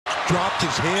dropped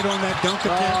his head on that dunk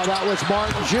attempt. Oh, that was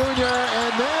Martin Jr.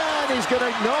 And then he's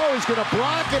gonna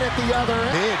block it at the other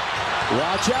end.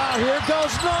 Watch out, here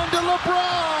goes none to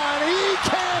LeBron. He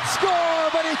can't score,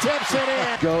 but he tips it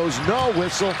in. Goes no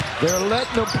whistle. They're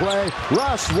letting him play.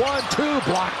 Russ, 1-2,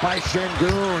 blocked by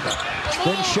Şengün.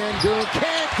 Then Şengün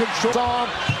can't control.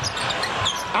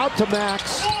 Out to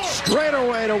Max, straight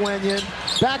away to Wenyen.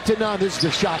 Back to none. This is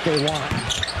the shot they want.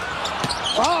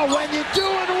 Oh, Wenyen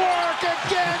doing work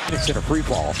again. It's in a free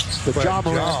fall. The Ja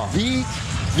Morant, the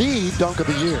dunk of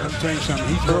the year. I'm telling you something.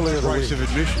 He's earlier the price of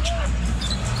admission.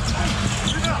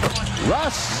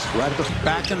 Russ, right at the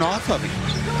backing off of him.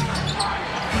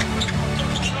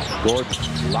 Gordon,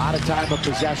 a lot of time of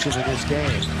possession in this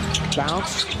game.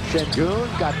 Bounce,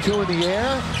 Şengün got two in the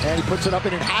air, and he puts it up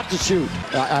and it had to shoot.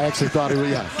 I actually thought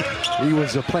he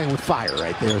was playing with fire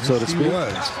right there, so to speak. He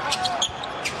was.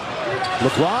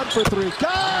 LeBron for three,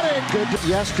 got it! Good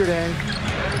yesterday.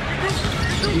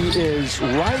 He is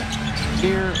right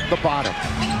near the bottom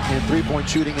in three-point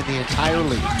shooting in the entire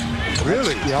league.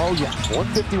 Really? Oh, yeah.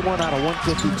 151 out of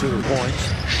 152 points.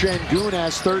 Şengün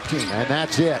has 13, and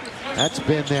that's it. That's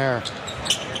been their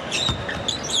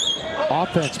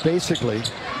offense, basically.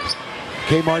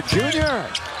 Kmart Jr.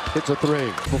 hits a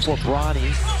three before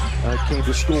Bronny came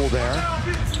to school there.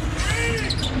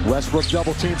 Westbrook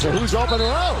double team, so who's open?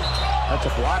 Oh! That's a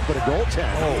block, but a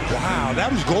goaltend. Oh, wow.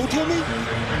 That was goaltending?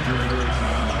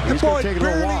 He's going to take a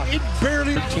little walk. It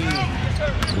barely.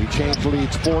 We changed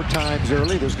leads 4 times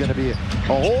early. There's going to be a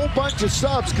whole bunch of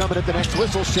subs coming at the next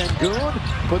whistle.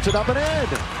 Şengün puts it up and in.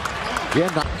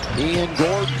 Again, he and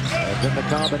Gordon have been the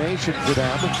combination for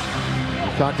them.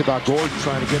 We talked about Gordon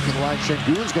trying to get to the line.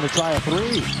 Şengün's going to try a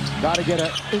three. Got to get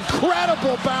an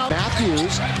incredible bounce.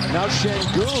 Matthews, now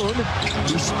Şengün.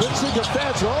 He splits the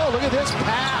defense. Oh, look at this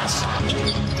pass.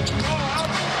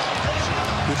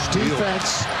 Good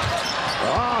defense.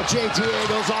 Oh, JTA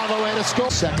goes all the way to score.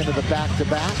 Second of the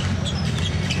back-to-back.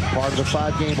 Part of the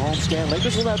 5-game homestand.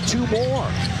 Lakers will have 2 more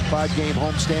 5-game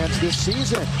homestands this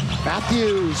season.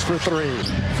 Matthews for 3.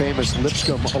 Famous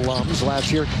Lipscomb alums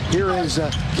last year. Here is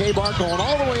K-Bar going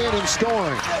all the way in and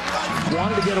scoring.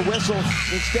 Wanted to get a whistle.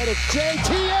 Instead it's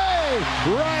JTA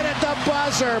right at the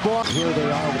buzzer, boy. Here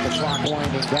they are with the clock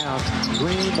winding down.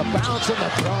 Green, the bounce and the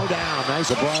throw down. Nice.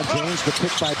 LeBron James, the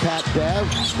pick by Pat Bev.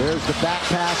 There's the back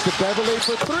pass to Beverly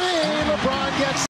for 3. LeBron gets